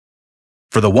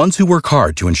For the ones who work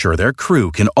hard to ensure their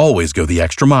crew can always go the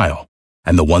extra mile,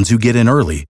 and the ones who get in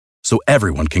early so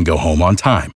everyone can go home on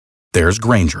time, there's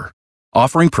Grainger,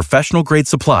 offering professional-grade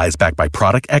supplies backed by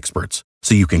product experts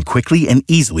so you can quickly and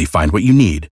easily find what you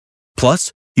need.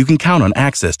 Plus, you can count on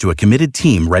access to a committed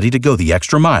team ready to go the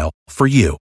extra mile for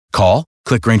you. Call,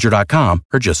 click Grainger.com,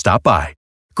 or just stop by.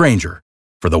 Grainger,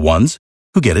 for the ones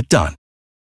who get it done.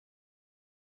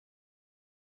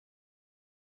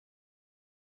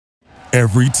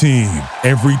 Every team,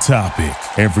 every topic,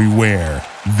 everywhere.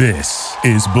 This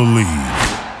is Believe.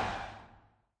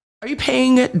 Are you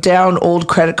paying down old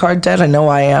credit card debt? I know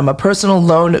I am. A personal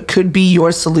loan could be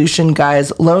your solution,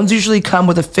 guys. Loans usually come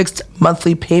with a fixed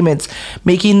monthly payments,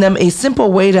 making them a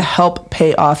simple way to help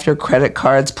pay off your credit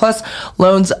cards. Plus,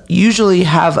 loans usually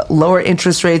have lower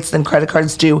interest rates than credit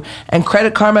cards do, and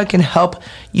Credit Karma can help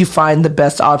you find the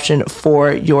best option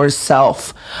for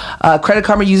yourself. Credit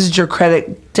Karma uses your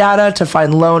credit data to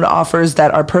find loan offers that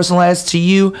are personalized to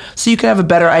you so you can have a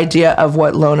better idea of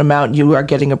what loan amount you are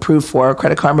getting approved for.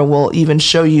 Credit Karma will even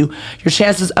show you your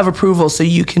chances of approval so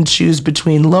you can choose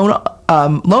between loan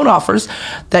offers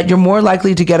that you're more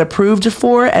likely to get approved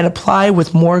for and apply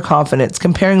with more confidence.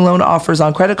 Comparing loan offers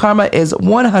on Credit Karma is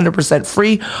 100%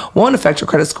 free, won't affect your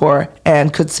credit score,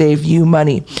 and could save you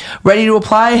money. Ready to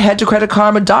apply? Head to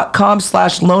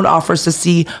creditkarma.com/loan offers to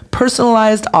see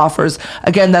personalized offers.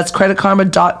 Again, that's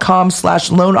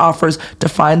creditkarma.com/loan offers to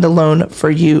find the loan for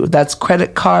you. That's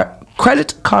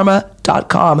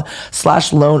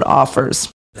creditkarma.com/loan offers.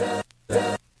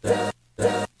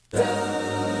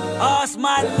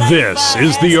 This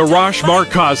is the Arash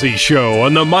Markazi Show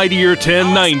on the Mightier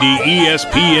 1090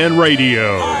 ESPN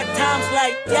Radio.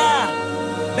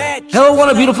 Hello,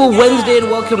 what a beautiful Wednesday, and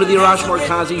welcome to the Arash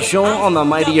Markazi Show on the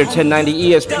Mightier 1090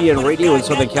 ESPN Radio in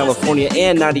Southern California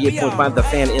and 98.5 The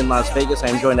Fan in Las Vegas. I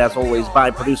am joined, as always,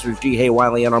 by producers G. Hay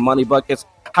Wiley and our Money Buckets.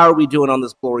 How are we doing on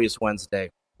this glorious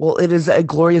Wednesday? Well, it is a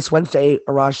glorious Wednesday,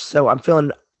 Arash, so I'm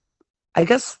feeling, I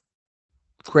guess,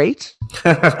 great,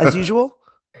 as usual.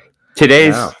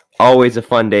 Today's always a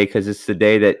fun day because it's the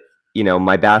day that,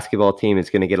 my basketball team is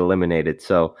going to get eliminated.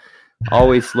 So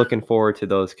always looking forward to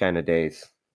those kind of days.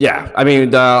 Yeah, I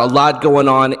mean, a lot going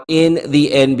on in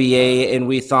the NBA, and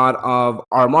we thought of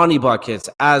our Money Buckets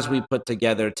as we put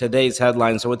together today's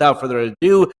headlines. So without further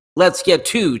ado, let's get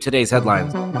to today's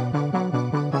headlines.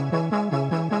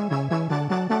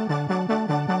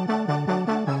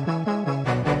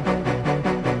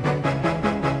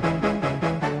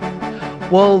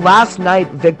 Well, last night,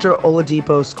 Victor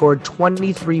Oladipo scored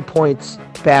 23 points.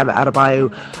 Bam Adebayo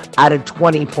added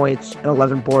 20 points and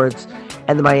 11 boards,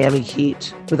 and the Miami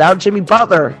Heat, without Jimmy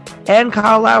Butler and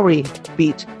Kyle Lowry,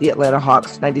 beat the Atlanta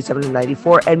Hawks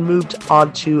 97-94 and moved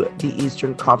on to the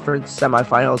Eastern Conference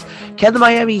semifinals. Can the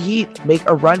Miami Heat make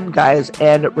a run, guys,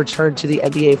 and return to the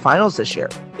NBA Finals this year?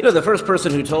 The first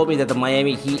person who told me that the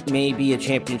Miami Heat may be a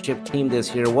championship team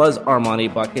this year was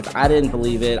Armani Buckets. I didn't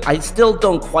believe it. I still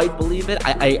don't quite believe it.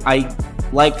 I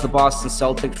like the Boston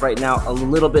Celtics right now a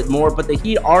little bit more, but the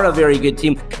Heat are a very good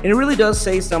team. And it really does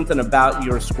say something about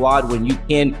your squad when you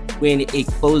can win a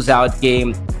closeout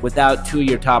game without two of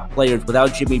your top players,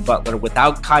 without Jimmy Butler,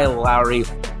 without Kyle Lowry.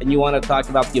 And you want to talk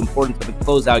about the importance of the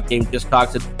closeout game, just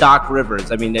talk to Doc Rivers.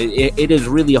 I mean, it is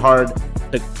really hard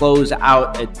to close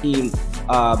out a team.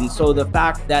 So the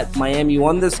fact that Miami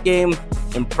won this game,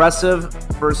 impressive.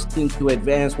 First team to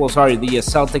advance. The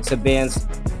Celtics advanced.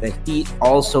 The Heat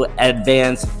also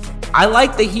advanced. I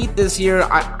like the Heat this year.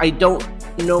 I don't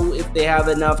know if they have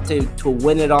enough to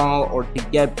win it all or to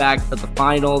get back to the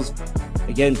finals.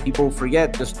 Again, people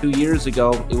forget just 2 years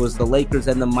ago, it was the Lakers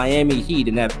and the Miami Heat.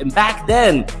 And back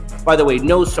then, by the way,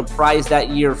 no surprise that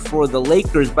year for the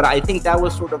Lakers, but I think that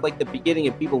was sort of like the beginning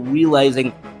of people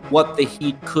realizing what the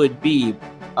Heat could be.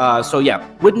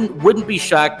 Wouldn't be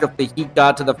shocked if the Heat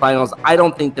got to the finals. I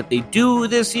don't think that they do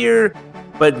this year,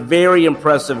 but very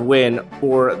impressive win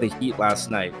for the Heat last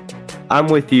night. I'm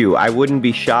with you. I wouldn't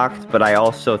be shocked, but I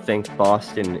also think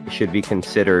Boston should be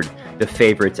considered the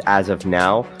favorites as of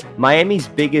now. Miami's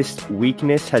biggest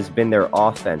weakness has been their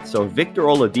offense. So if Victor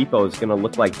Oladipo is going to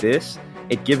look like this,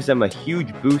 it gives them a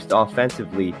huge boost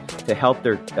offensively to help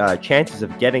their chances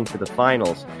of getting to the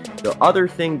finals. The other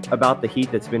thing about the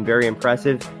Heat that's been very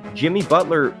impressive, Jimmy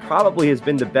Butler probably has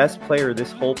been the best player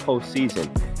this whole postseason.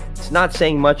 It's not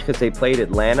saying much because they played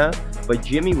Atlanta, but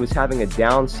Jimmy was having a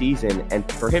down season, and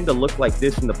for him to look like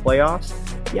this in the playoffs,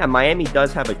 yeah, Miami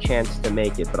does have a chance to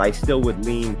make it, but I still would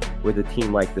lean with a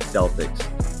team like the Celtics.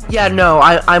 Yeah, no,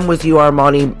 I'm with you,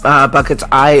 Armani Buckets.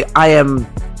 I am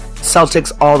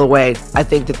Celtics all the way. I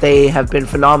think that they have been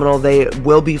phenomenal. They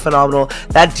will be phenomenal.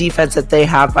 That defense that they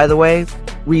have, by the way,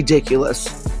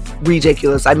 ridiculous.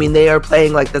 I mean, they are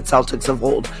playing like the Celtics of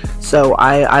old. So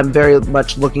I'm very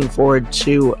much looking forward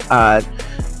to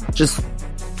just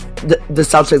the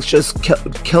Celtics just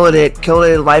killing it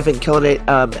in life and killing it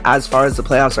as far as the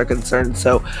playoffs are concerned.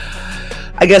 So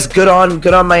I guess good on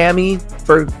Miami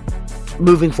for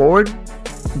moving forward.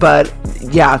 But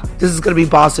yeah, this is going to be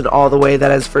Boston all the way.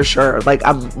 That is for sure. Like,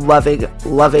 I'm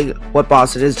loving what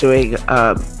Boston is doing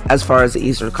as far as the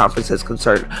Eastern Conference is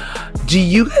concerned. Do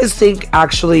you guys think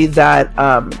actually that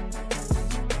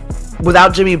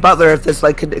without Jimmy Butler, if this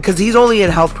like, because he's only in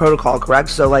health protocol, correct?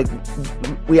 So like,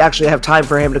 we actually have time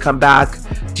for him to come back.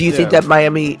 Do you think that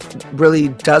Miami really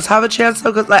does have a chance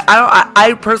though? Because like,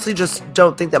 I personally just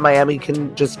don't think that Miami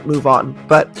can just move on.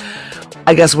 But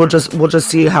I guess we'll just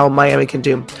see how Miami can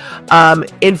do.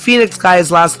 In Phoenix,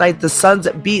 guys, last night the Suns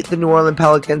beat the New Orleans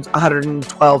Pelicans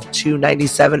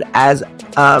 112-97 as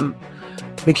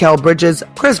Mikal Bridges,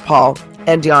 Chris Paul,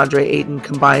 and DeAndre Ayton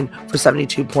combined for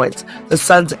 72 points. The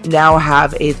Suns now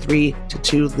have a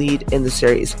 3-2 lead in the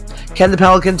series. Can the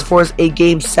Pelicans force a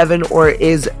Game 7, or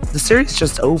is the series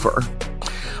just over?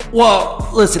 Well,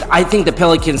 listen, I think the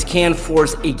Pelicans can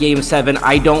force a Game 7.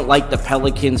 I don't like the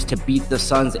Pelicans to beat the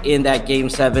Suns in that Game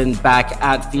 7 back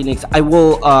at Phoenix. I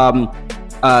will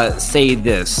say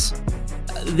this.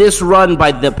 This run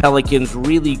by the Pelicans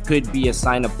really could be a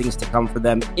sign of things to come for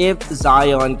them. If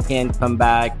Zion can come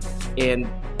back and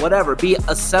be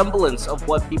a semblance of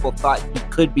what people thought he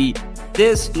could be,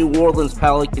 this New Orleans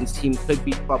Pelicans team could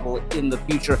be trouble in the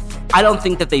future. I don't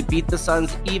think that they beat the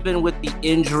Suns, even with the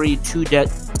injury to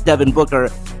Devin Booker.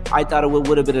 I thought it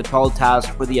would have been a tall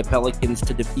task for the Pelicans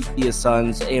to defeat the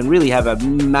Suns and really have a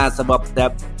massive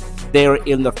upset there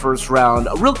in the first round.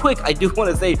 Real quick, I do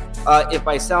want to say, if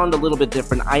I sound a little bit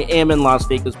different, I am in Las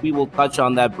Vegas. We will touch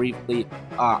on that briefly.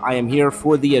 I am here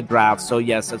for the draft. So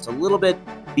yes, it's a little bit,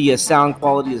 the sound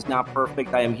quality is not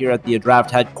perfect. I am here at the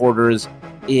draft headquarters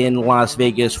in Las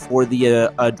Vegas for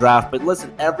the draft. But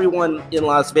listen, everyone in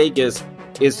Las Vegas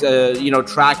is,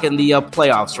 tracking the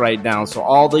playoffs right now. So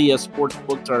all the sports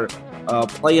books are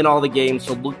playing all the games.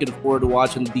 So looking forward to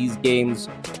watching these games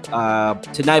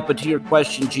tonight. But to your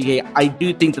question, GA, I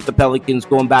do think that the Pelicans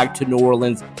going back to New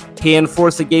Orleans can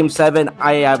force a Game 7.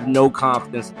 I have no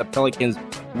confidence that the Pelicans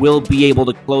will be able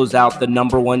to close out the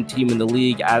number one team in the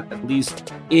league, at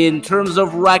least in terms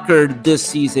of record this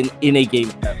season, in a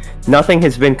Game 7. Nothing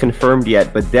has been confirmed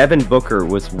yet, but Devin Booker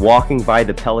was walking by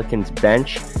the Pelicans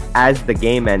bench as the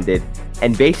game ended,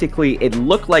 and basically it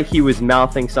looked like he was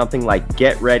mouthing something like,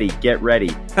 get ready, get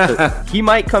ready. So he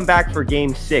might come back for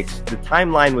Game 6. The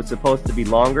timeline was supposed to be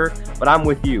longer, but I'm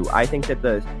with you. I think that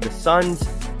the Suns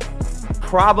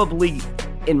probably,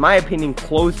 in my opinion,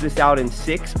 close this out in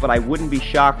 6, but I wouldn't be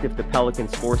shocked if the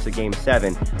Pelicans force a Game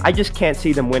 7. I just can't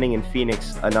see them winning in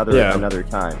Phoenix another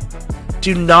time.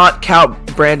 Do not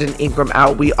count Brandon Ingram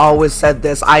out. We always said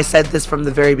this. I said this from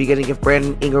the very beginning. If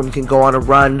Brandon Ingram can go on a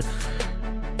run,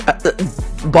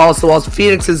 balls to the walls,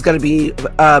 Phoenix is going to be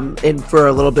in for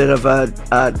a little bit of a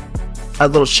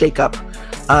little shakeup.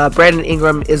 Brandon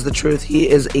Ingram is the truth. He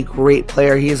is a great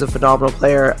player. He is a phenomenal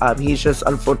player. He's just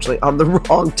unfortunately on the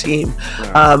wrong team.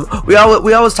 We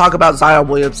always talk about Zion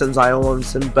Williamson,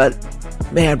 but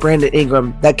man, Brandon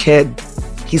Ingram, that kid,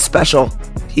 he's special.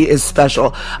 He is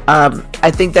special.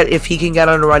 I think that if he can get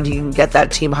on a run, he can get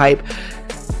that team hype.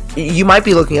 You might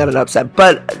be looking at an upset,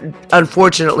 but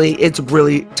unfortunately, it's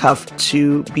really tough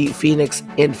to beat Phoenix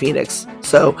in Phoenix.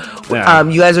 So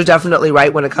you guys are definitely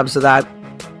right when it comes to that.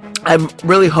 I'm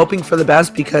really hoping for the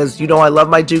best because, I love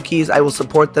my Dukies. I will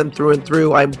support them through and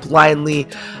through. I have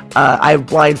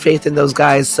blind faith in those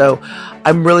guys. So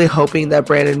I'm really hoping that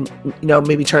Brandon,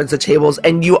 maybe turns the tables.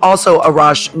 And you also,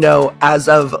 Arash, know, as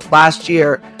of last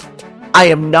year, I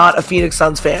am not a Phoenix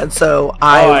Suns fan. So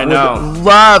I would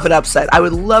love an upset. I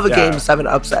would love a Game 7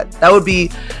 upset. That would be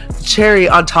the cherry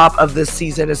on top of this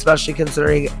season, especially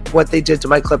considering what they did to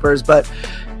my Clippers. But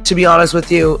to be honest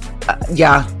with you, I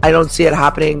don't see it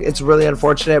happening. It's really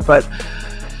unfortunate, but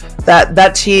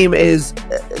that team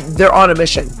they're on a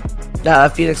mission.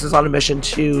 Phoenix is on a mission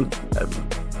to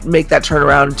make that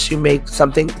turnaround, to make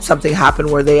something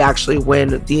happen where they actually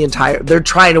win they're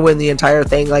trying to win the entire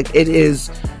thing. Like, it is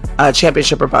a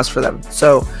championship or bust for them.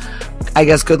 So I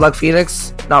guess good luck,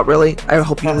 Phoenix. Not really. I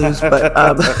hope you lose, but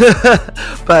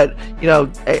but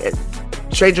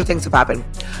stranger things have happened.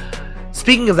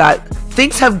 Speaking of that,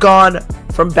 things have gone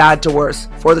from bad to worse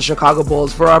for the Chicago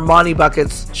Bulls, for Armani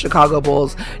Bucket's Chicago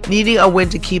Bulls. Needing a win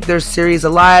to keep their series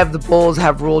alive, the Bulls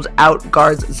have ruled out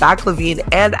guards Zach LaVine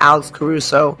and Alex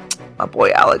Caruso. My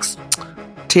boy Alex.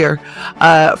 correct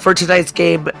here, for tonight's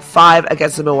Game 5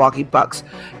 against the Milwaukee Bucks.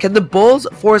 Can the Bulls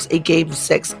force a Game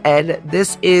 6? And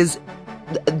this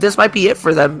might be it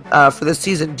for them for this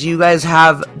season. Do you guys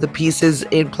have the pieces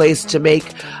in place to make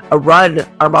a run,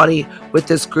 Armani, with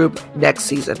this group next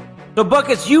season? So,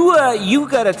 Buckets, you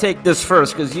got to take this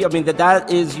first because, that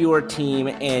is your team,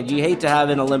 and you hate to have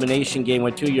an elimination game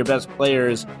with two of your best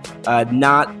players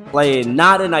not playing.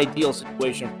 Not an ideal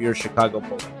situation for your Chicago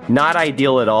Bulls. Not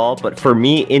ideal at all, but for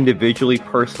me individually,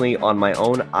 personally, on my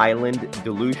own island,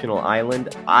 delusional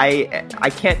island,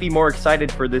 I can't be more excited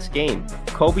for this game.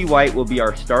 Coby White will be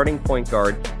our starting point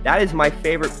guard. That is my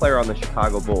favorite player on the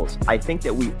Chicago Bulls. I think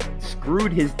that we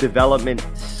screwed his development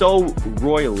so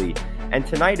royally. And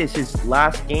tonight is his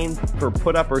last game for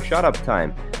put-up or shut-up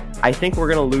time. I think we're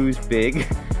going to lose big,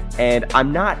 and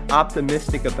I'm not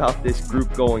optimistic about this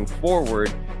group going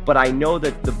forward, but I know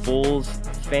that the Bulls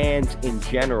fans in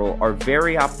general are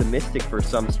very optimistic for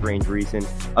some strange reason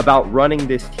about running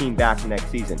this team back next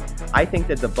season. I think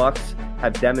that the Bucks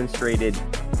have demonstrated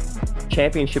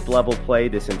championship-level play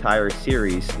this entire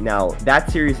series. Now, that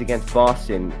series against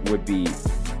Boston would be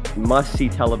must-see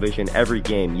television every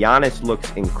game. Giannis looks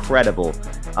incredible.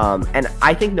 And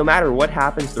I think no matter what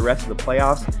happens the rest of the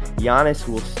playoffs, Giannis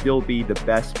will still be the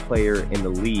best player in the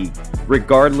league,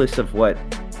 regardless of what.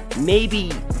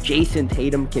 Maybe Jason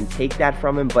Tatum can take that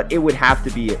from him, but it would have to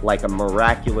be like a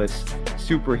miraculous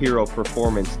superhero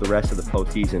performance the rest of the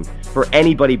postseason for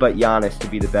anybody but Giannis to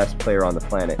be the best player on the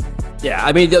planet. Yeah,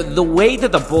 I mean, the way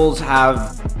that the Bulls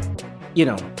have,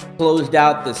 closed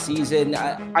out the season,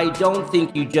 I don't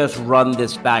think you just run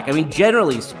this back. I mean,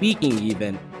 generally speaking,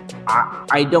 even,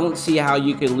 I don't see how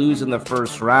you could lose in the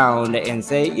first round and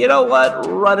say, you know what,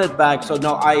 run it back. So,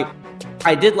 no,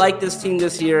 I did like this team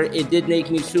this year. It did make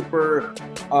me super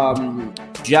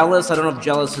jealous. I don't know if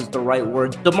jealous is the right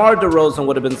word. DeMar DeRozan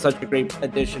would have been such a great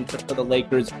addition to the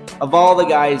Lakers. Of all the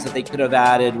guys that they could have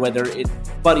added, whether it's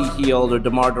Buddy Hield or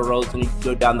DeMar DeRozan, you can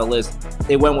go down the list.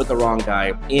 They went with the wrong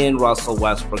guy in Russell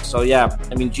Westbrook. So, yeah,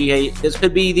 I mean, this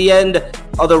could be the end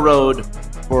of the road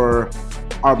for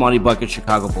Armani Bucket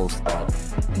Chicago Bulls.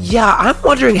 Yeah, I'm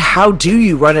wondering, how do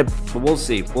you run it? But we'll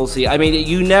see. I mean,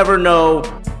 you never know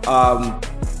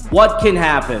what can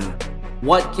happen.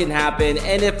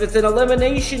 And if it's an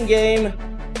elimination game,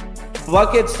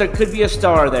 Buckets, there could be a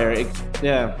star there.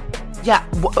 Yeah.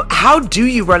 How do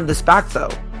you run this back, though?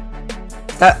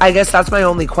 I guess that's my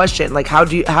only question. Like, how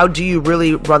do you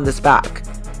really run this back?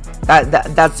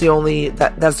 That's the only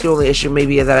issue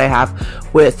maybe that I have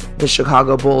with the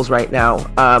Chicago Bulls right now.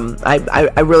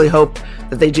 I really hope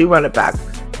that they do run it back,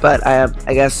 but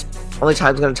I guess only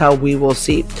time's going to tell. We will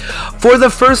see. For the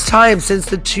first time since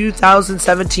the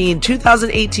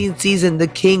 2017-2018 season, the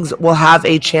Kings will have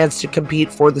a chance to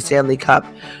compete for the Stanley Cup.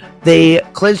 They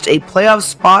clinched a playoff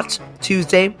spot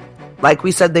Tuesday, like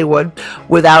we said they would,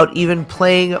 without even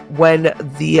playing when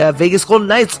the Vegas Golden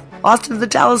Knights lost to the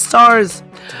Dallas Stars.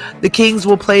 The Kings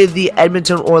will play the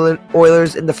Edmonton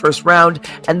Oilers in the first round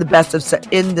and in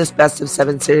this best of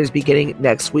 7 series beginning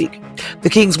next week. The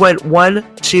Kings went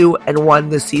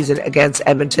 1-2-1 this season against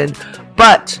Edmonton,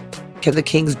 but can the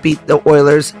Kings beat the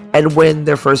Oilers and win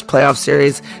their first playoff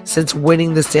series since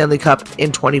winning the Stanley Cup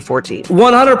in 2014?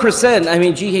 100%. I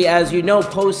mean, G, as you know,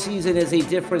 postseason is a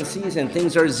different season.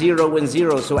 Things are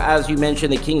 0-0. So as you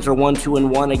mentioned, the Kings are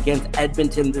 1-2-1 against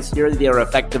Edmonton this year. They are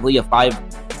effectively a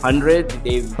 500.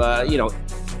 They've,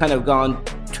 kind of gone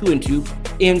 2-2.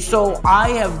 And so I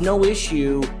have no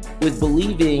issue with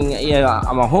believing,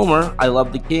 I'm a homer. I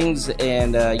love the Kings,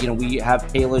 and, we have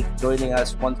Kayla joining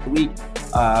us once a week.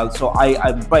 So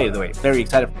I'm, by the way, very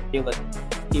excited for Kayla to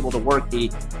be able to work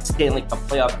the Stanley Cup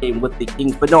playoff game with the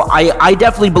Kings. But no, I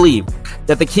definitely believe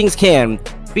that the Kings can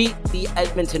beat the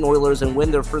Edmonton Oilers and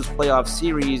win their first playoff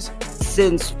series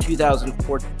since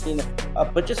 2014.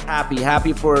 But just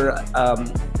happy for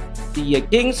the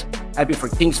Kings, happy for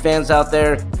Kings fans out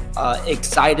there,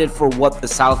 excited for what the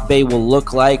South Bay will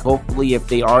look like. Hopefully, if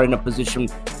they are in a position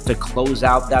to close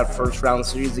out that first round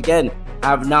series again,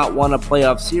 have not won a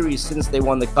playoff series since they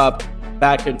won the Cup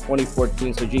back in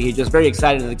 2014. So, just very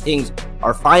excited that the Kings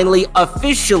are finally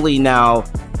officially now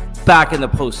back in the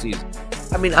postseason.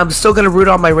 I mean, I'm still going to root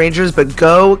on my Rangers, but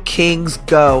go Kings,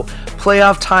 go.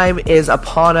 Playoff time is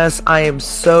upon us. I am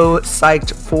so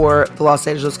psyched for the Los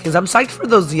Angeles Kings. I'm psyched for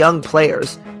those young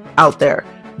players out there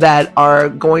that are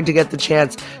going to get the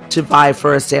chance to vie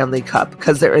for a Stanley Cup,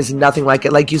 because there is nothing like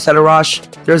it. Like you said, Arash,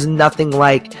 there's nothing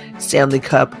like Stanley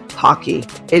Cup hockey.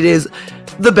 It is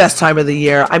the best time of the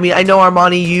year. I mean, I know,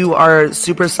 Armani, you are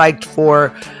super psyched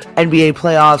for NBA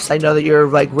playoffs. I know that you're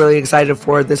really excited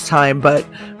for it this time, but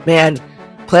man,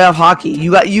 Playoff hockey.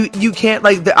 You can't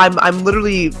like. I'm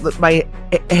literally, my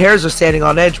hairs are standing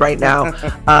on edge right now.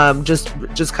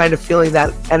 Just kind of feeling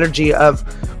that energy of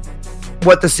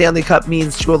what the Stanley Cup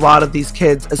means to a lot of these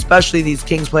kids, especially these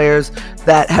Kings players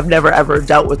that have never ever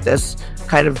dealt with this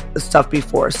kind of stuff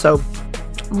before. So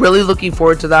really looking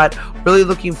forward to that. Really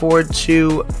looking forward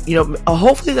to,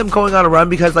 hopefully them going on a run,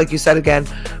 because like you said, again,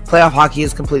 playoff hockey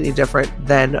is completely different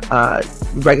than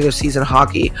regular season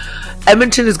hockey.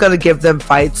 Edmonton is going to give them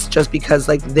fights just because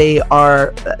like they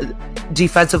are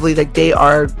defensively, like they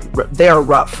are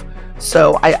rough.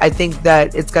 So I think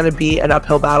that it's going to be an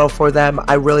uphill battle for them.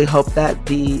 I really hope that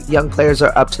the young players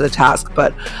are up to the task,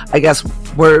 but I guess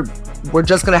we're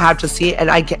just going to have to see. And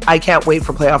I can't wait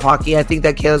for playoff hockey. I think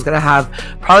that Kayla's going to have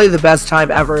probably the best time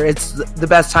ever. It's the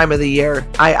best time of the year.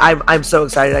 I'm so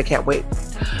excited. I can't wait.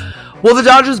 Well, the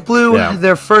Dodgers blew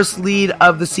their first lead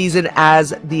of the season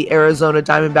as the Arizona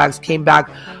Diamondbacks came back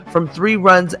from 3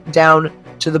 runs down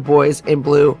to the boys in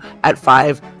blue at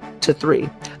 5-3.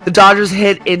 The Dodgers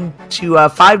hit into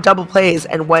 5 double plays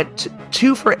and went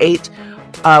 2 for 8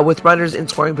 with runners in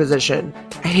scoring position.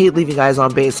 I hate leaving guys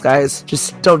on base, guys.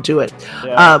 Just don't do it.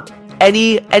 Yeah.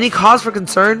 Any cause for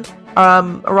concern,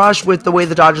 Arash, with the way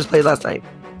the Dodgers played last night?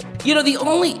 The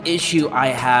only issue I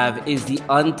have is the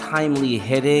untimely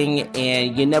hitting,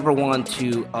 and you never want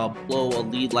to blow a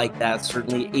lead like that.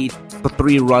 Certainly a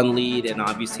 3-run lead, and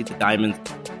obviously the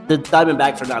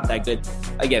Diamondbacks are not that good.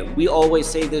 Again, we always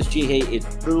say this, G-Hey,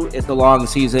 it's true. It's a long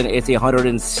season. It's a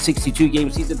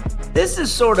 162-game season. This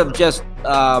is sort of just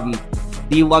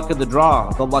the luck of the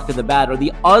draw, the luck of the bad, or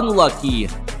the unlucky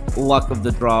luck of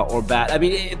the draw or bad. I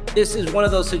mean, this is one of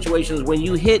those situations when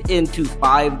you hit into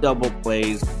 5 double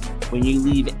plays, when you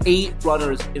leave 8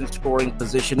 runners in scoring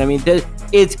position. I mean,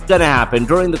 it's going to happen.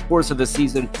 During the course of the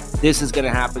season, this is going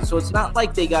to happen. So it's not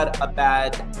like they got a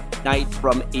bad night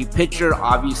from a pitcher.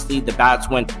 Obviously, the bats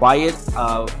went quiet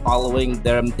following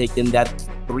them taking that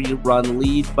 3-run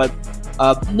lead, but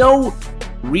no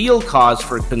real cause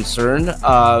for concern.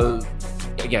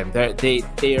 Again, they're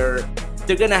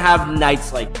going to have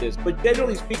nights like this. But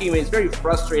generally speaking, I mean, it's very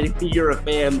frustrating when you're a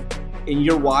fan and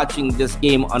you're watching this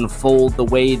game unfold the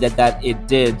way that it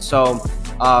did. So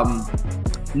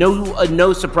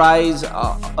no surprise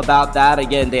about that.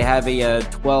 Again, they have a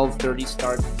 12:30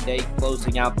 start today,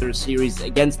 closing out their series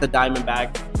against the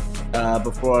Diamondbacks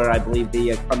before, I believe,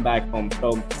 they come back home.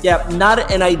 So, yeah,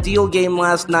 not an ideal game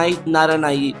last night, not an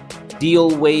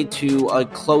ideal way to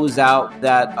close out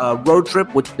that road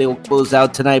trip, which they'll close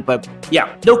out tonight. But,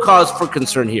 yeah, no cause for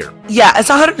concern here. Yeah, it's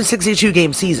a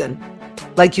 162-game season.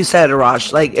 Like you said,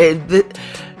 Arash,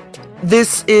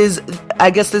 this is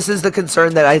the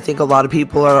concern that I think a lot of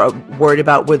people are worried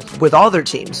about with all their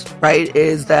teams, right?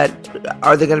 Is that,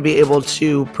 are they going to be able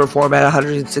to perform at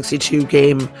 162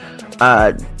 game,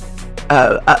 up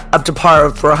to par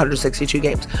for 162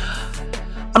 games?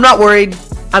 I'm not worried.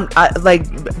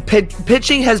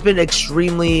 Pitching has been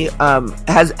extremely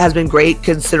has been great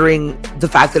considering the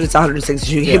fact that it's a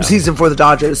 162 game season for the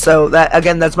Dodgers. So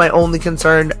that's my only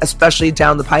concern, especially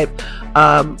down the pipe.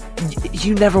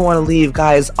 You never want to leave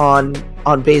guys on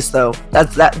base though.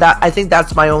 I think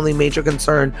that's my only major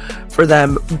concern for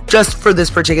them just for this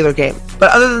particular game.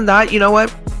 But other than that, you know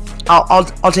what?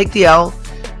 I'll take the L.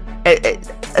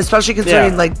 Especially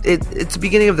considering it's the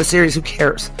beginning of the series. Who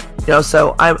cares?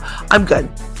 So I'm good.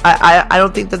 I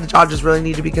don't think that the Dodgers really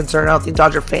need to be concerned. I don't think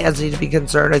Dodger fans need to be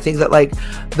concerned. I think that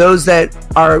those that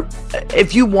are,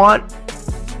 if you want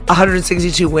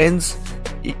 162 wins,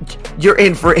 you're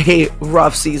in for a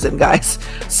rough season, guys.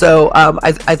 So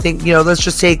I think let's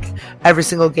just take every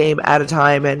single game at a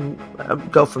time and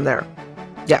go from there.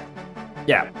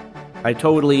 Yeah. I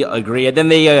totally agree. And then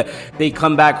they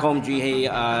come back home,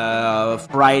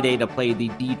 Friday to play the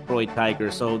Detroit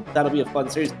Tigers. So that'll be a fun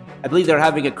series. I believe they're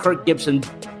having a Kirk Gibson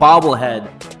bobblehead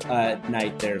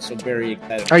night there. So very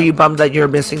excited. Are you bummed that you're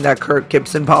missing that Kirk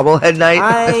Gibson bobblehead night?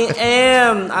 I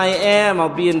am. I'll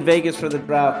be in Vegas for the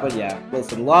draft. But yeah,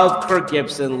 listen, love Kirk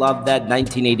Gibson. Love that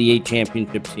 1988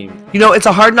 championship team. It's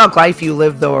a hard knock life you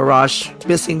live though, Arash,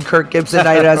 missing Kirk Gibson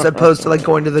night as opposed to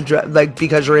going to the draft,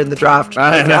 because you're in the draft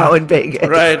right now in Vegas.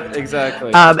 Right,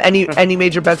 exactly. Any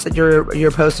major bets that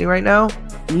you're posting right now?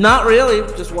 Not really.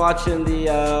 Just watching the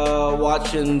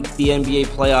NBA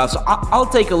playoffs. I'll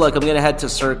take a look. I'm gonna head to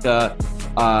Circa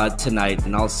tonight,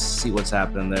 and I'll see what's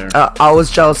happening there. Always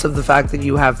jealous of the fact that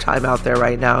you have time out there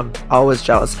right now. Always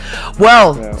jealous.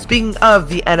 Well, Speaking of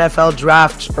the NFL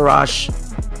draft, Arash,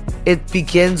 it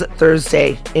begins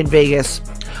Thursday in Vegas.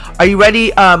 Are you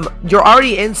ready? You're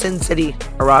already in Sin City,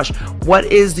 Arash. What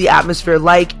is the atmosphere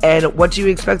like, and what do you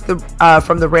expect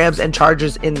from the Rams and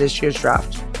Chargers in this year's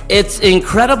draft? It's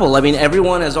incredible. I mean,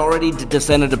 everyone has already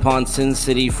descended upon Sin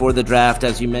City for the draft.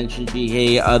 As you mentioned,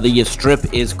 Jihei, the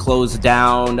Strip is closed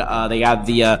down. They have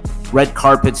the red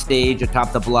carpet stage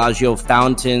atop the Bellagio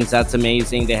fountains. That's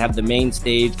amazing. They have the main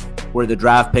stage where the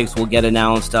draft picks will get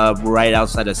announced right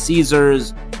outside of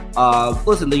Caesars.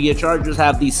 Listen, the Chargers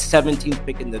have the 17th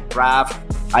pick in the draft.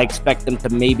 I expect them to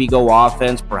maybe go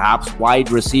offense, perhaps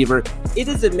wide receiver. It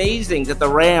is amazing that the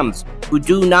Rams, who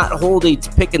do not hold a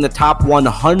pick in the top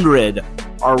 100,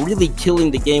 are really killing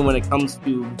the game when it comes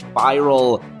to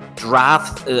viral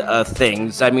draft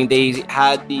things. I mean, they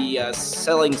had the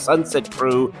Selling Sunset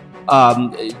crew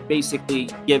basically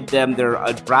give them their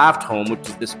draft home, which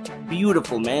is this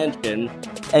beautiful mansion.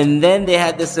 And then they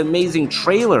had this amazing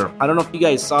trailer. I don't know if you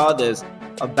guys saw this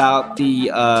about the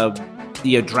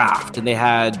draft, and they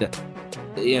had,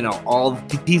 all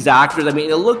these actors. I mean,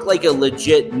 it looked like a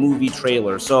legit movie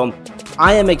trailer. So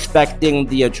I am expecting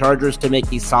the Chargers to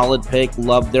make a solid pick.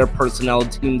 Love their personnel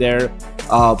team there.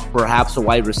 Perhaps a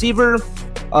wide receiver.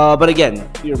 But again,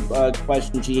 your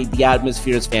question, G, the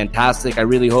atmosphere is fantastic. I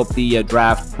really hope the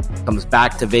draft comes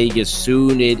back to Vegas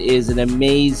soon. It is an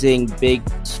amazing big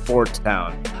sports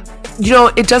town.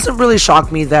 It doesn't really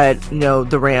shock me that,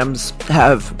 the Rams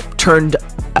have turned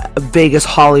Vegas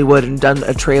Hollywood and done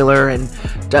a trailer and,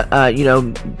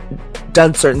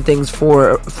 done certain things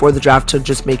for the draft to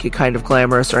just make it kind of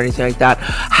glamorous or anything like that.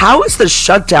 How is the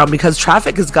shutdown? Because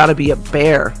traffic has got to be a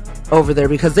bear over there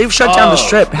because they've shut down the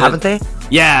Strip, haven't they?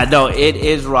 Yeah, no, it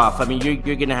is rough. I mean,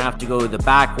 you're going to have to go the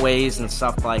back ways and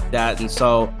stuff like that. And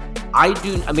so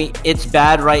it's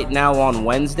bad right now on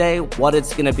Wednesday. What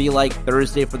it's going to be like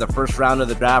Thursday for the first round of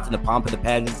the draft and the pomp of the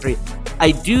pageantry.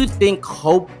 I do think,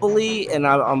 hopefully, and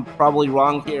I'm probably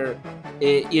wrong here,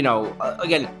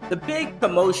 again, the big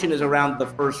commotion is around the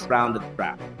first round of the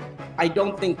draft. I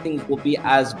don't think things will be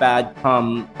as bad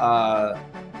come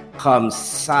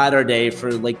Saturday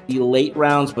for like the late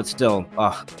rounds, but still,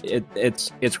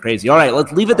 it's crazy. All right,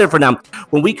 let's leave it there for now.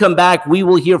 When we come back, we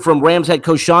will hear from Rams head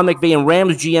coach Sean McVay and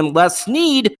Rams GM Les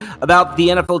Snead about the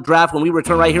NFL draft when we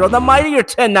return right here on the Mightier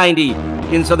 1090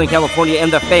 in Southern California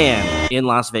and the Fan in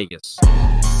Las Vegas.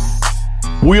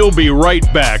 We'll be right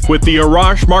back with the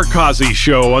Arash Markazi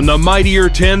Show on the Mightier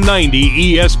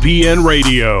 1090 ESPN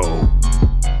Radio.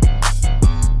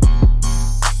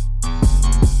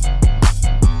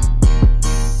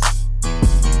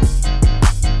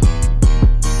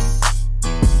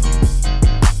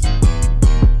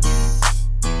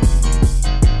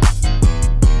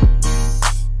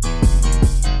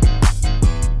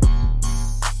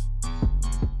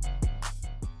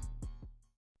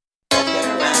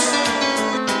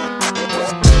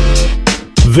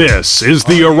 This is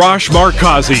the Arash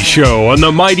Markazi Show on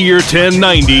the Mightier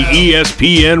 1090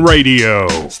 ESPN Radio.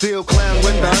 Still clown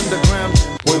when the underground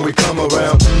when we come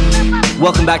around.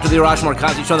 Welcome back to the Arash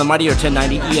Markazi Show on the Mightier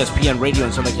 1090 ESPN Radio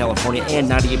in Southern California and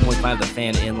 98.5 The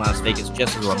Fan in Las Vegas.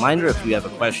 Just as a reminder, if you have a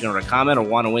question or a comment or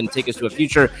want to win tickets to a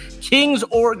future Kings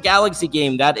or Galaxy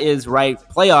game, that is right,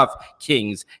 playoff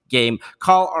Kings game,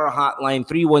 call our hotline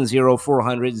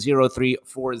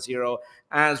 310-400-0340.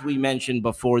 As we mentioned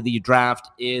before, the draft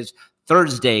is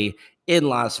Thursday in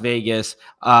Las Vegas.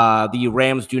 The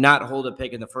Rams do not hold a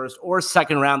pick in the first or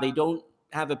second round. They don't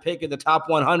have a pick in the top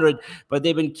 100, but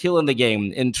they've been killing the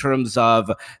game in terms of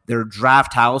their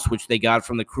draft house, which they got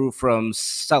from the crew from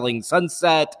Selling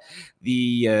Sunset,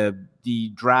 the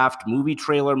draft movie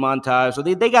trailer montage. So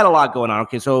they got a lot going on.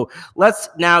 Okay, so let's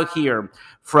now hear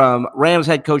from Rams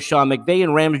head coach Sean McVay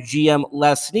and Rams GM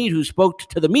Les Snead, who spoke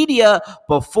to the media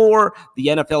before the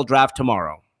NFL draft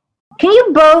tomorrow. Can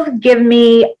you both give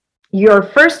me your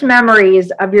first memories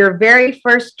of your very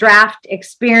first draft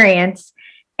experience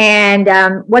and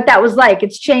what that was like?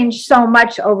 It's changed so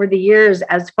much over the years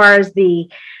as far as the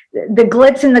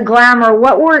glitz and the glamour.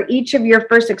 What were each of your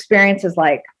first experiences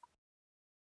like?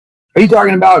 Are you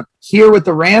talking about here with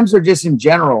the Rams or just in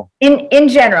general? In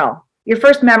general, your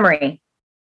first memory.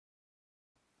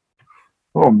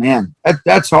 Oh man,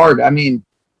 that's hard. I mean,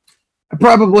 I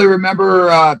probably remember,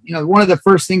 one of the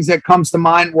first things that comes to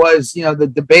mind was, the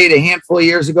debate a handful of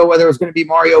years ago, whether it was going to be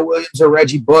Mario Williams or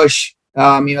Reggie Bush.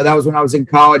 That was when I was in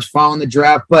college following the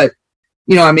draft. But,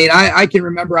 I can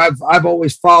remember I've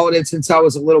always followed it since I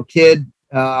was a little kid,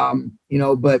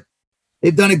 but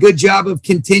they've done a good job of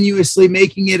continuously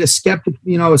making it a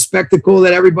spectacle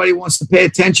that everybody wants to pay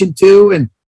attention to. And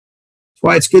that's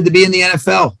why it's good to be in the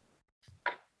NFL.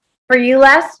 For you,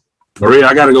 Les? Maria,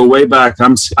 I got to go way back.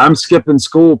 I'm skipping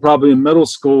school, probably in middle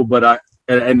school, but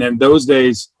and then those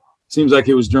days seems like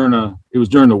it was during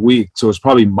the week, so it's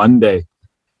probably Monday.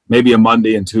 maybe a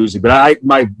Monday and Tuesday. But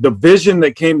the vision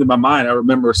that came to my mind, I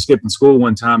remember skipping school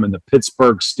one time and the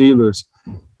Pittsburgh Steelers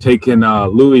taking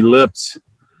Louis Lips,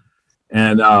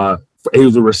 and he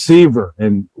was a receiver.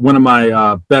 And one of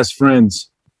my best friends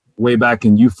way back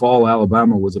in Eufaula,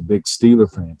 Alabama, was a big Steeler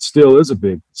fan. Still is a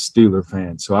big Steeler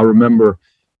fan. So I remember,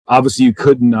 obviously, you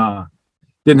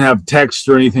didn't have text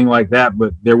or anything like that,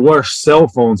 but there were cell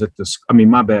phones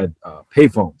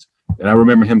payphones. And I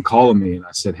remember him calling me, and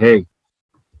I said, "Hey,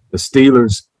 the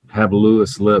Steelers have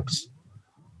Louis Lips."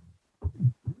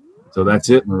 So that's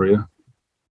it, Maria.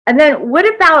 And then what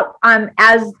about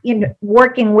as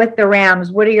working with the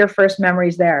Rams? What are your first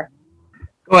memories there?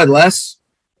 Go ahead, Les.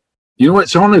 You know what,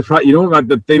 Sean?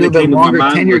 The thing that came to my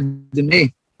mind. Tenured than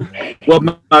me.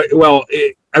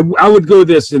 I would go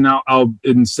this, and I'll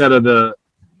instead of the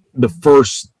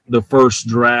first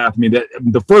draft. I mean,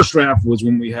 the first draft was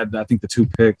when we had, I think, the 2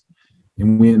 pick,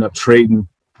 and we ended up trading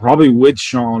probably with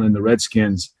Sean and the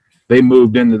Redskins. They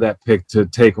moved into that pick to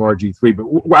take RG3.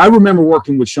 But I remember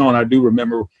working with Sean. I do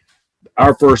remember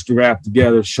our first draft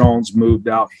together. Sean's moved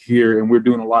out here, and we're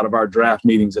doing a lot of our draft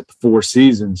meetings at the Four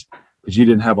Seasons because you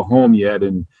didn't have a home yet.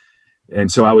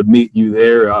 And so I would meet you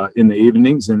there in the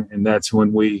evenings, and that's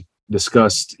when we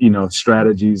discussed,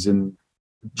 strategies and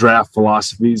draft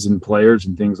philosophies and players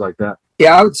and things like that.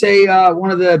 Yeah, I would say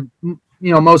one of the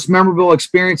most memorable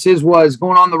experiences was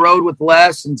going on the road with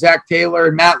Les and Zach Taylor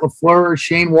and Matt LaFleur,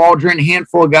 Shane Waldron, a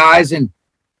handful of guys, and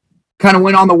kind of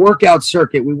went on the workout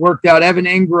circuit. We worked out Evan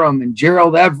Ingram and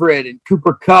Gerald Everett and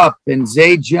Cooper Kupp and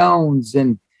Zay Jones.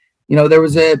 And, there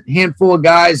was a handful of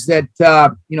guys that,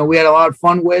 we had a lot of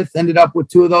fun with, ended up with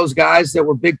 2 of those guys that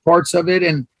were big parts of it.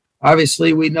 And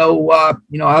obviously we know,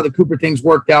 how the Cooper things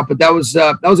worked out, but that was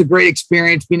a great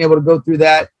experience being able to go through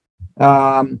that.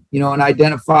 And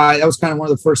identify. That was kind of one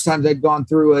of the first times I'd gone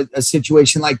through a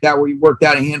situation like that where you worked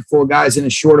out a handful of guys in a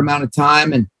short amount of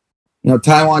time. And,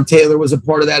 Tywon Taylor was a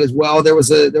part of that as well. There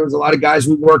was a lot of guys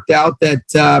we worked out that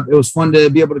it was fun to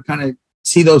be able to kind of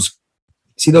see those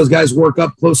guys work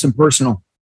up close and personal.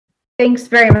 Thanks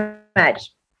very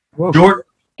much. Jordan.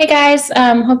 Hey guys,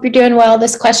 hope you're doing well.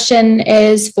 This question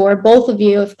is for both of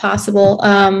you, if possible.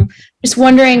 Just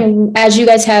wondering, as you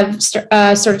guys have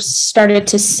sort of started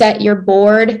to set your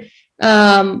board,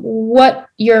 what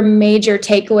your major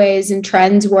takeaways and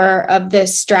trends were of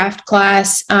this draft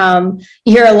class. You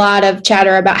hear a lot of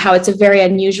chatter about how it's a very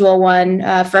unusual one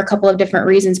for a couple of different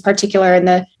reasons, particular in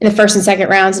the first and second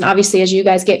rounds, and obviously as you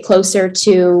guys get closer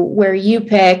to where you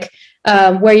pick.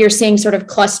 Where you're seeing sort of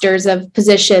clusters of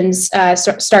positions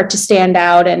start to stand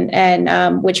out,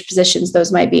 and which positions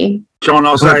those might be. Sean,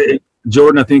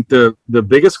 Jordan, I think the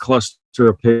biggest cluster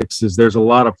of picks is there's a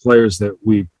lot of players that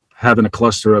we have in a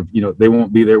cluster of, they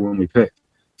won't be there when we pick.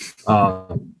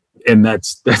 And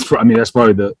that's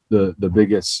probably the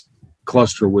biggest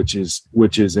cluster, which is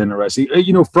interesting.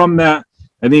 From that,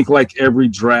 I think like every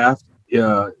draft,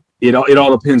 it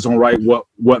all depends on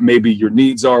what maybe your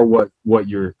needs are, what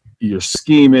your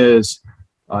scheme is,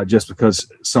 just because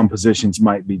some positions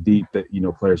might be deep that,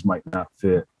 players might not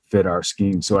fit our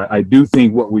scheme. So I do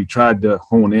think what we tried to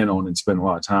hone in on and spend a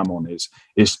lot of time on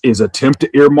is attempt to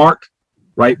earmark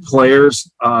right players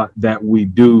that we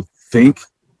do think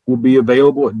will be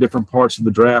available at different parts of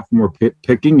the draft when we're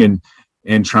picking,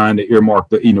 and trying to earmark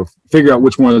figure out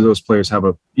which one of those players have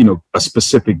a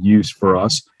specific use for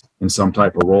us in some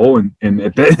type of role. And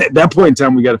at that point in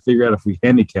time, we got to figure out if we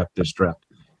handicap this draft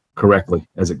correctly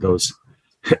as it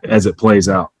plays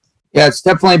out. Yeah, it's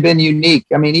definitely been unique.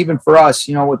 I mean, even for us,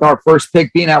 with our first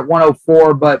pick being at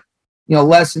 104, but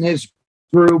Les and his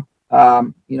group,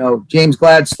 James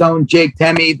Gladstone, Jake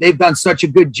Temme, they've done such a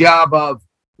good job of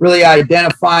really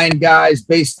identifying guys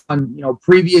based on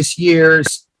previous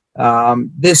years,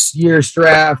 this year's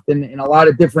draft, and a lot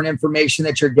of different information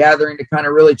that you're gathering to kind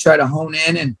of really try to hone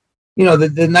in. And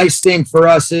the nice thing for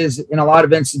us is, in a lot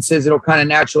of instances, it'll kind of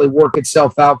naturally work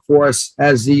itself out for us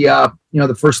as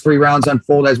the first 3 rounds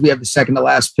unfold, as we have the second to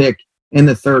last pick in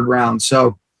the 3rd round.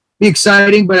 So be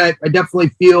exciting, but I definitely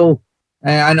feel,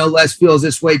 and I know Les feels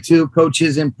this way too,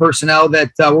 coaches and personnel,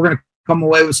 that we're going to come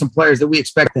away with some players that we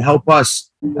expect to help us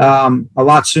a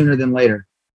lot sooner than later.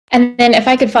 And then if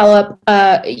I could follow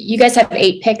up, you guys have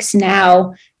 8 picks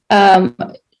now.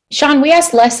 Sean, we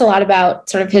asked Les a lot about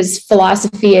sort of his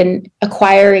philosophy in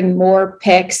acquiring more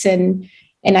picks and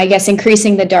I guess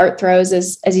increasing the dart throws,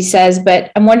 as he says.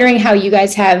 But I'm wondering how you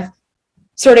guys have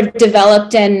sort of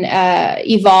developed and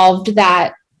evolved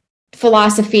that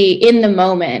philosophy in the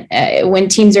moment when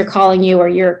teams are calling you or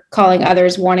you're calling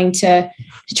others wanting to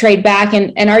trade back.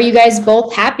 And are you guys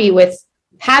both happy with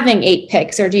having 8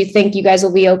 picks, or do you think you guys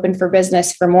will be open for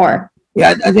business for more?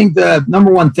 Yeah, I think the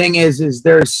number one thing is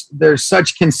there's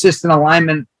such consistent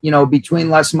alignment, between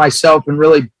Les and myself and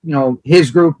really,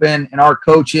 his group and our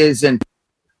coaches. And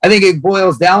I think it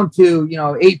boils down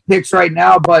to, 8 picks right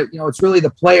now, but, it's really the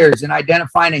players and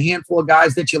identifying a handful of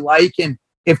guys that you like. And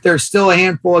if there's still a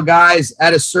handful of guys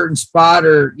at a certain spot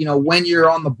or, when you're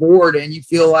on the board and you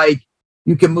feel like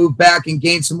you can move back and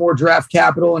gain some more draft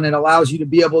capital and it allows you to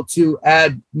be able to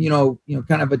add,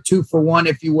 kind of a 2-for-1,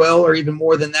 if you will, or even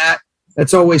more than that.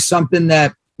 That's always something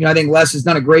that, I think Les has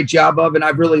done a great job of, and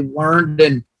I've really learned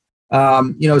and,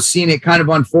 seen it kind of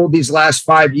unfold these last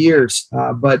 5 years.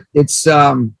 But it's,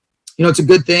 it's a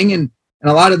good thing. And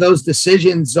a lot of those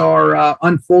decisions are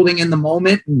unfolding in the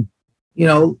moment. And,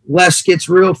 Les gets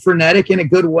real frenetic in a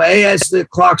good way as the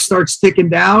clock starts ticking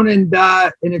down, and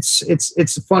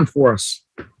it's fun for us.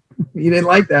 You didn't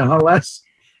like that, huh, Les?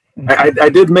 I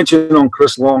did mention on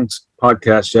Chris Long's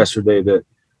podcast yesterday that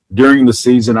during the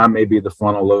season, I may be the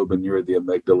frontal lobe and you're the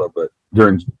amygdala, but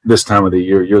during this time of the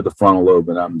year, you're the frontal lobe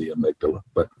and I'm the amygdala.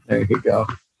 But there you go.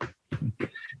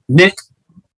 Nick,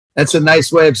 that's a nice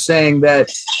way of saying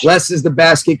that Les is the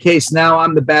basket case now.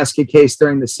 I'm the basket case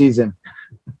during the season.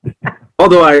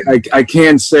 Although I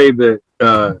can say that,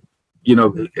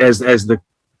 as the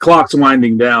clock's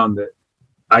winding down, that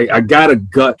I got a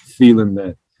gut feeling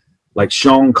that, like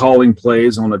Sean calling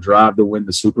plays on a drive to win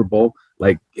the Super Bowl,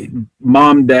 like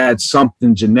mom, dad,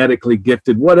 something genetically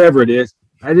gifted, whatever it is.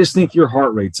 I just think your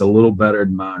heart rate's a little better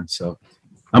than mine. So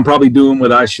I'm probably doing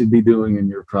what I should be doing, and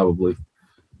you're probably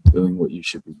doing what you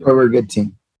should be doing. We're a good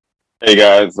team. Hey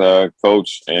guys,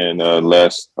 Coach and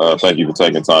Les, thank you for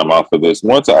taking time out for this. I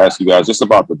wanted to ask you guys just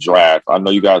about the draft. I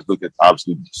know you guys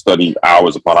obviously study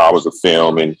hours upon hours of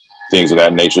film and things of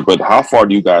that nature, but how far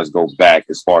do you guys go back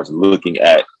as far as looking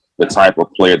at the type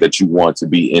of player that you want to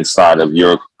be inside of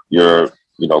your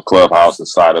clubhouse,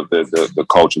 inside of the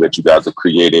culture that you guys have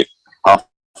created? How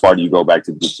far do you go back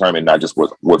to determine not just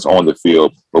what's on the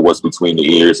field, but what's between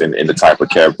the ears and the type of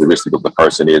characteristic of the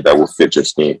person is that will fit your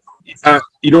scheme?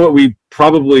 You know what? We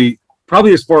probably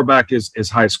as far back as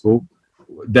high school,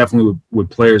 definitely with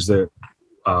players that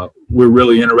we're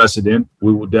really interested in.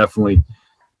 We will definitely,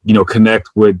 connect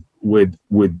with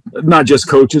not just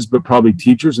coaches, but probably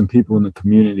teachers and people in the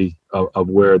community of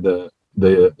where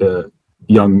the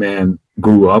young man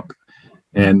grew up.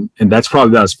 And that's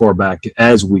probably about as far back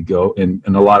as we go. And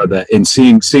a lot of that, and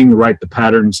seeing the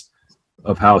patterns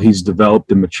of how he's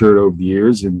developed and matured over the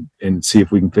years, and see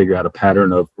if we can figure out a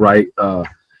pattern of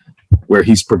where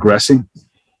he's progressing.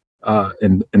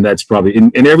 And that's probably,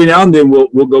 and every now and then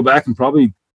we'll go back and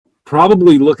probably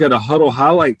look at a huddle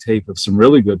highlight tape of some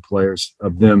really good players,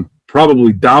 of them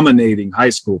probably dominating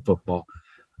high school football.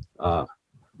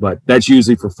 But that's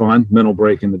usually for fun, mental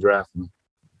break in the draft.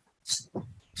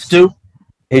 Stu?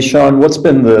 Hey, Sean, what's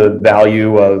been the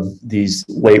value of these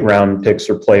late round picks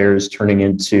or players turning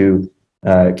into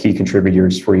key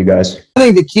contributors for you guys? I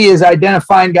think the key is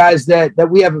identifying guys that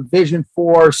we have a vision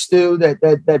for, Stu,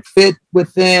 that fit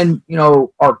within,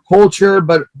 our culture,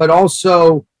 but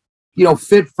also,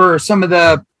 fit for some of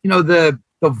the,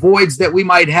 the voids that we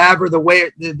might have, or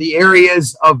the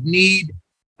areas of need,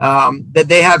 that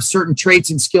they have certain traits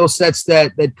and skill sets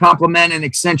that complement and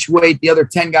accentuate the other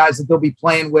 10 guys that they'll be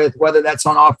playing with, whether that's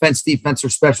on offense, defense, or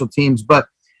special teams. But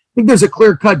I think there's a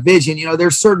clear-cut vision.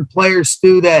 There's certain players,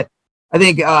 Stu, that I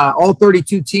think all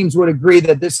 32 teams would agree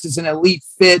that this is an elite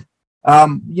fit,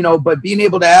 but being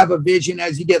able to have a vision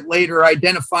as you get later,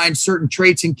 identifying certain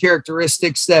traits and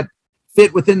characteristics that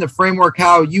fit within the framework,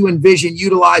 how you envision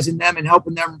utilizing them and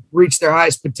helping them reach their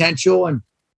highest potential. And,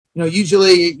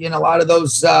 usually in a lot of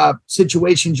those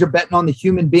situations, you're betting on the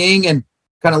human being and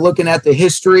kind of looking at the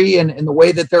history and the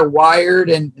way that they're wired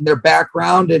and their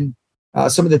background and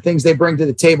some of the things they bring to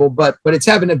the table. But it's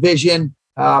having a vision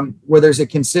where there's a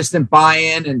consistent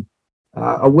buy-in and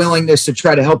a willingness to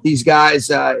try to help these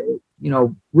guys,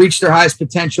 reach their highest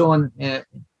potential in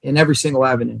every single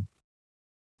avenue.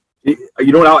 You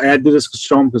know what? I'll add to this,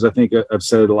 Sean, because I think I've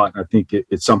said it a lot, and I think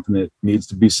it's something that needs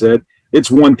to be said. It's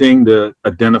one thing to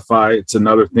identify. It's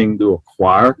another thing to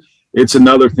acquire. It's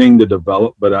another thing to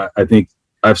develop. But I think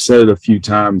I've said it a few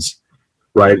times,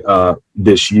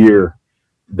 this year,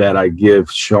 that I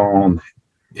give Sean,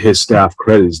 his staff,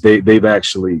 credits. They've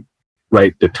actually,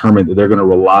 determined that they're going to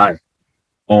rely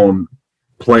on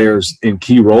players in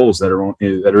key roles that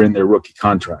are in their rookie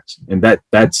contracts, and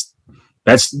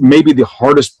that's maybe the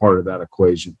hardest part of that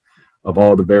equation of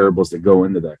all the variables that go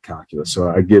into that calculus. So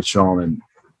I give Sean and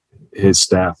his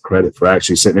staff credit for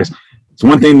actually sitting there. It's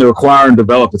one thing to acquire and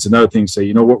develop. It's another thing to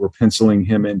say, we're penciling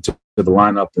him into the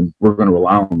lineup, and we're going to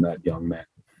rely on that young man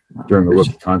during a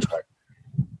rookie contract.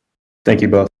 Thank you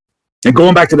both. And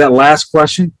going back to that last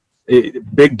question,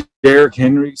 big Derrick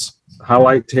Henry's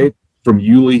highlight tape from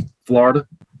Yulee, Florida.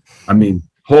 I mean,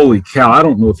 holy cow! I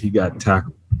don't know if he got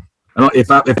tackled.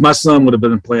 If my son would have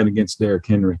been playing against Derrick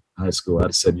Henry in high school, I'd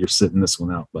have said, "You're sitting this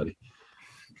one out, buddy."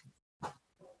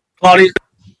 Claudia,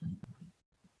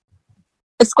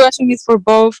 this question is for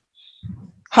both.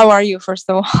 How are you, first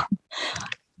of all?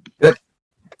 Good.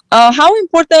 How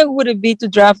important would it be to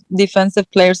draft defensive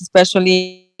players,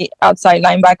 especially outside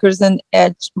linebackers and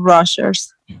edge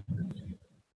rushers?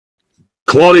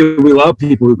 Claudia, we love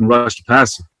people who can rush the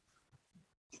passer.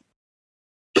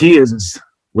 Key is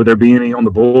would there be any on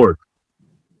the board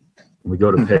when we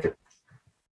go to pick it?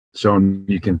 Sean,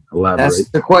 you can elaborate. That's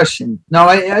the question. No,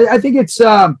 I think it's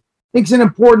an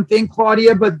important thing,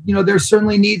 Claudia, but there's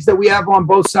certainly needs that we have on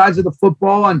both sides of the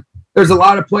football, and there's a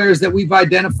lot of players that we've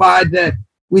identified that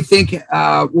we think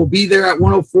will be there at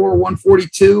 104,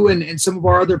 142, and some of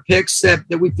our other picks that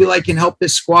we feel like can help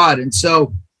this squad. And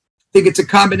so I think it's a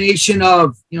combination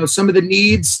of, some of the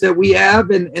needs that we have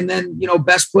and then,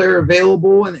 best player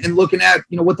available and looking at,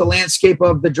 what the landscape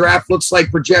of the draft looks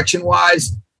like projection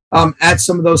wise at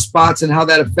some of those spots and how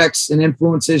that affects and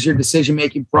influences your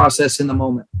decision-making process in the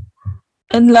moment.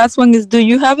 And last one is, do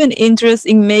you have an interest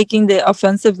in making the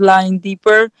offensive line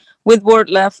deeper with Ward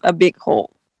left a big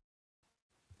hole?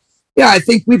 Yeah, I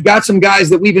think we've got some guys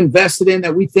that we've invested in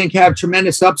that we think have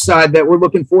tremendous upside that we're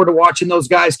looking forward to watching those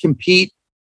guys compete.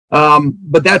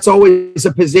 But that's always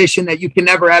a position that you can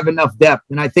never have enough depth.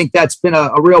 And I think that's been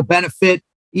a real benefit.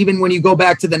 Even when you go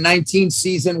back to the 19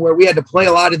 season where we had to play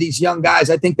a lot of these young guys,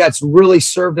 I think that's really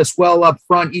served us well up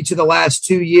front each of the last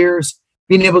 2 years,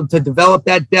 being able to develop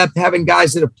that depth, having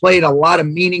guys that have played a lot of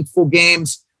meaningful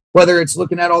games, whether it's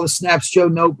looking at all the snaps Joe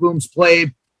Noteboom's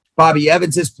played, Bobby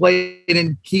Evans has played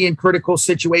in key and critical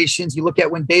situations. You look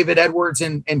at when David Edwards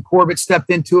and Corbett stepped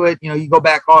into it, you go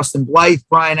back Austin Blythe,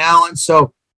 Brian Allen.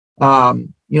 So,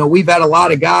 we've had a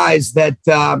lot of guys that,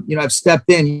 have stepped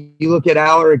in. You look at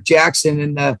Alaric Jackson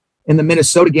in the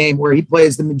Minnesota game where he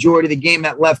plays the majority of the game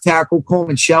at left tackle.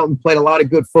 Coleman Shelton played a lot of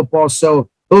good football. So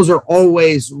those are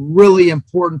always really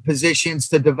important positions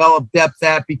to develop depth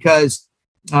at because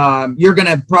you're going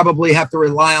to probably have to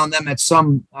rely on them at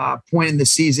some point in the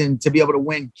season to be able to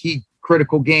win key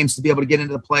critical games, to be able to get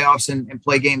into the playoffs and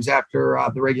play games after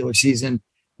the regular season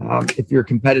if you're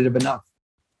competitive enough.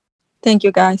 Thank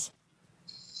you, guys.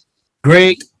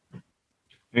 Great.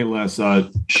 Hey, Les,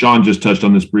 Sean just touched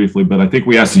on this briefly, but I think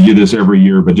we ask you this every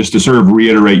year, but just to sort of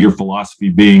reiterate your philosophy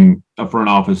being a front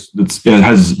office that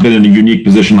has been in a unique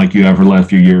position like you have for the last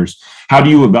few years. How do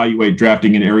you evaluate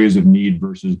drafting in areas of need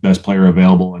versus best player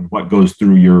available and what goes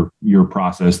through your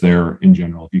process there in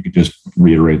general? If you could just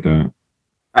reiterate that.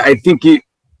 I think you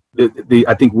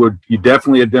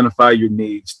definitely identify your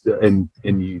needs and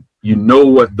you know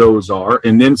what those are.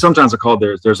 And then sometimes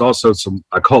there's also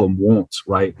I call them wants,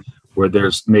 right? Where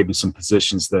there's maybe some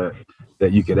positions that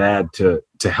you could add to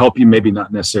help you, maybe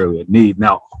not necessarily a need.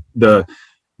 Now, the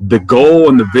goal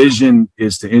and the vision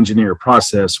is to engineer a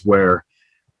process where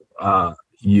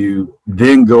you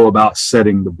then go about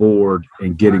setting the board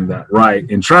and getting that right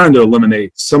and trying to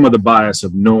eliminate some of the bias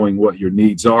of knowing what your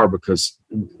needs are, because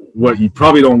what you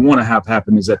probably don't want to have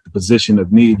happen is at the position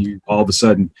of need, you all of a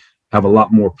sudden have a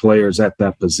lot more players at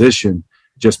that position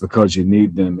just because you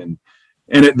need them.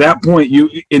 And at that point, you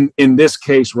in this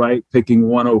case, right, picking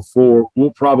 104,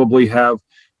 we'll probably have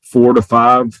 4 to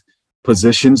 5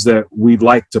 positions that we'd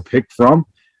like to pick from.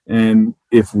 And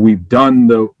if we've done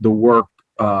the work,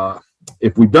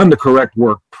 if we've done the correct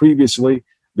work previously,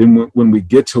 then when we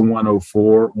get to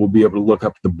 104, we'll be able to look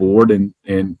up the board and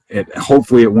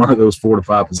hopefully at one of those 4 to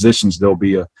 5 positions, there'll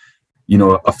be a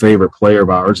favorite player of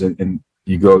ours, and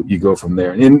you go from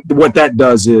there. And what that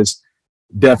does is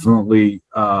definitely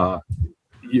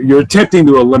you're attempting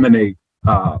to eliminate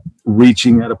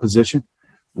reaching at a position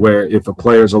where if a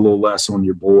player is a little less on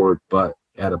your board, but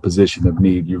at a position of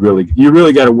need, you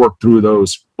really got to work through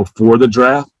those before the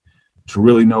draft to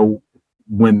really know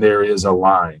when there is a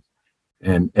line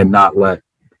and not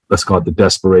let's call it the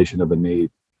desperation of a need,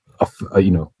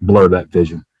 blur that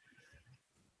vision.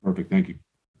 Perfect. Thank you.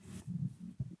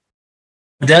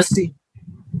 Dusty.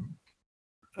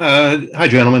 Hi,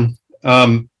 gentlemen.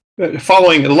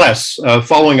 Following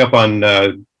up on,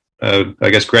 I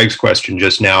guess, Greg's question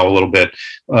just now a little bit.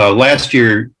 Last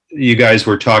year, you guys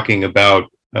were talking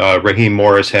about Raheem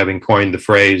Morris having coined the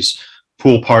phrase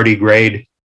pool party grade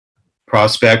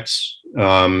prospects.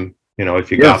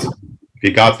 If you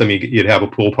got them, you'd have a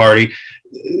pool party.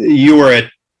 You're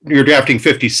drafting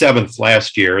 57th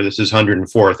last year. This is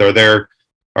 104th.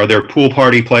 Are there pool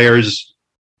party players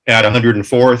at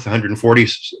 104th, 140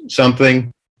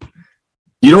 something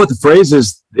You know what? The phrase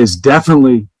is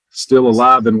definitely still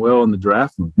alive and well in the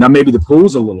draft room. Now, maybe the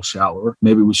pool's a little shallower.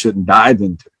 Maybe we shouldn't dive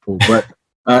into the pool, but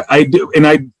I do. And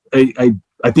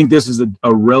I think this is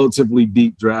a relatively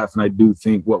deep draft. And I do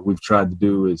think what we've tried to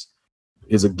do is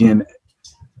again,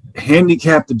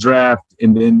 handicap the draft.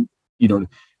 And then, you know,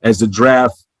 as the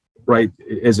draft, right,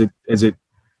 as it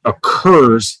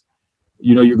occurs,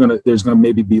 you know, there's going to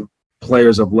maybe be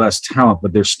players of less talent,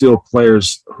 but there's still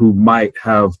players who might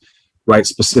have, right,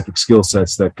 specific skill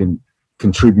sets that can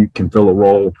contribute, can fill a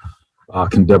role,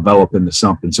 can develop into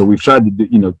something. So we've tried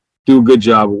to do a good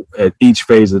job at each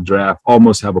phase of the draft,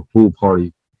 almost have a pool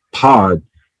party pod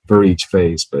for each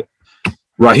phase. But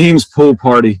Raheem's pool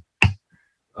party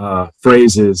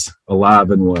phrase is alive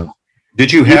and well.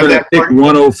 Did you have that pick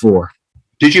 104?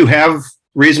 Did you have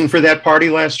reason for that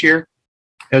party last year,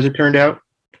 as it turned out?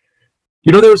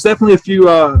 You know, there was definitely a few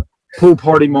pool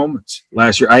party moments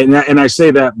last year. And I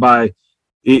say that by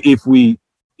if we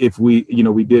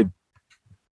we did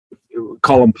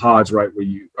call them pods, right?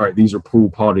 These are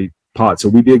pool party pods. So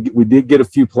we did get a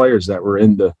few players that were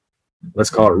in the,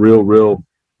 let's call it real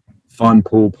fun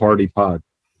pool party pod.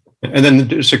 And then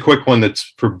just a quick one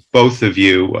that's for both of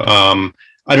you.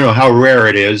 I don't know how rare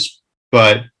it is,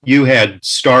 but you had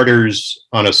starters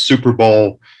on a Super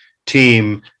Bowl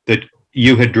team that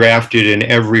you had drafted in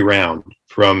every round,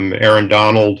 from Aaron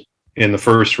Donald in the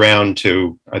first round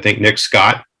to, I think, Nick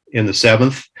Scott in the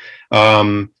 7th.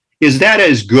 Is that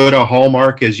as good a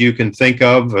hallmark as you can think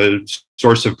of, a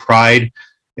source of pride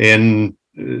in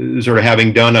sort of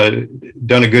having done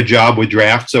a good job with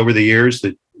drafts over the years,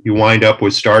 that you wind up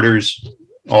with starters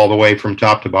all the way from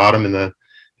top to bottom in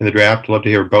the draft? I'd love to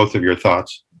hear both of your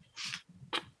thoughts.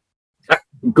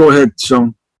 Go ahead,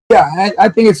 Sean. Yeah, I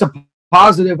think it's a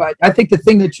positive. I think the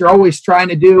thing that you're always trying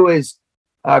to do is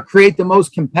create the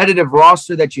most competitive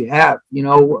roster that you have. You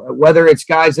know, whether it's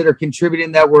guys that are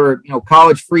contributing that were,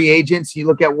 college free agents. You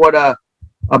look at what a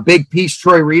big piece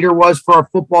Troy Reeder was for our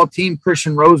football team.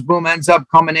 Christian Roseboom ends up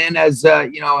coming in as,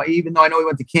 even though I know he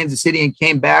went to Kansas City and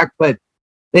came back, but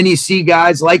then you see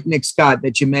guys like Nick Scott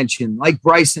that you mentioned, like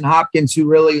Bryson Hopkins, who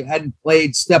really hadn't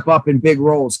played, step up in big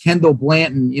roles, Kendall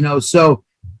Blanton, so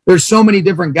there's so many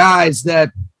different guys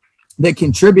that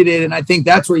contributed. And I think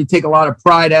that's where you take a lot of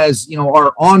pride as,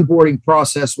 our onboarding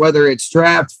process, whether it's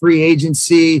draft, free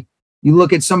agency. You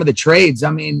look at some of the trades.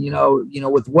 I mean,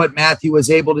 with what Matthew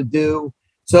was able to do.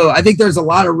 So I think there's a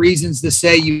lot of reasons to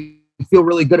say you feel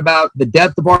really good about the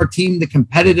depth of our team, the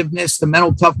competitiveness, the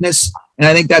mental toughness. And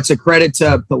I think that's a credit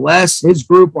to Les, his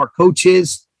group, our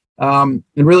coaches, and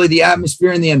really the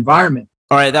atmosphere and the environment.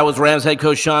 All right, that was Rams head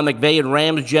coach Sean McVay and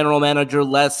Rams general manager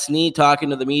Les Snead talking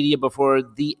to the media before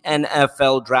the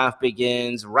NFL draft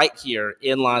begins right here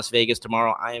in Las Vegas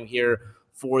tomorrow. I am here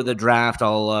for the draft.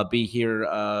 I'll be here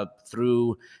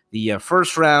through the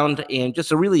first round, and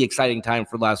just a really exciting time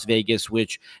for Las Vegas,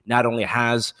 which not only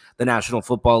has the National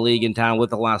Football League in town with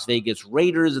the Las Vegas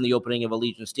Raiders in the opening of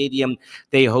Allegiant Stadium.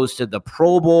 They hosted the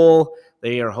Pro Bowl.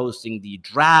 They are hosting the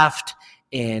draft,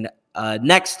 and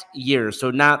next year,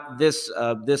 so not this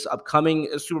upcoming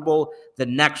Super Bowl, the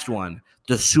next one,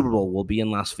 the Super Bowl will be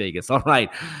in Las Vegas. All right,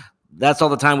 that's all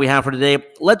the time we have for today.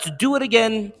 Let's do it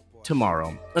again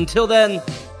tomorrow. Until then,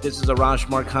 this is Arash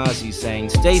Markazi saying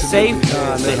stay safe,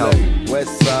 stay healthy.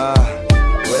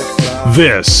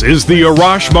 This is the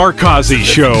Arash Markazi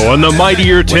Show on the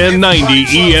Mightier 1090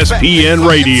 ESPN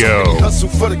Radio. Hustle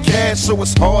for the cash, so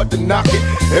it's hard to knock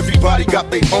it. Everybody got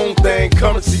their own thing,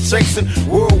 currency chasing.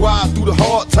 Worldwide through the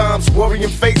hard times, worrying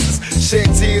faces. Shed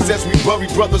tears as we bury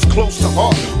brothers close to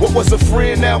heart. What was a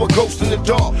friend, now a ghost in the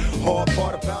dark. Hard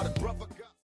part about it, brother.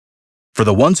 For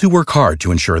the ones who work hard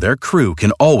to ensure their crew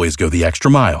can always go the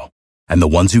extra mile, and the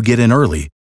ones who get in early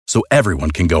so everyone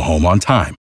can go home on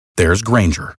time, there's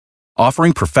Grainger,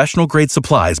 offering professional-grade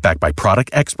supplies backed by product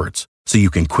experts so you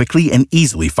can quickly and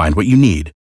easily find what you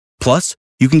need. Plus,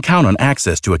 you can count on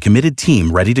access to a committed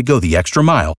team ready to go the extra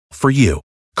mile for you.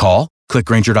 Call, click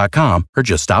Grainger.com, or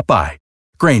just stop by.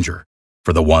 Grainger,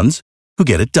 for the ones who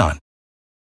get it done.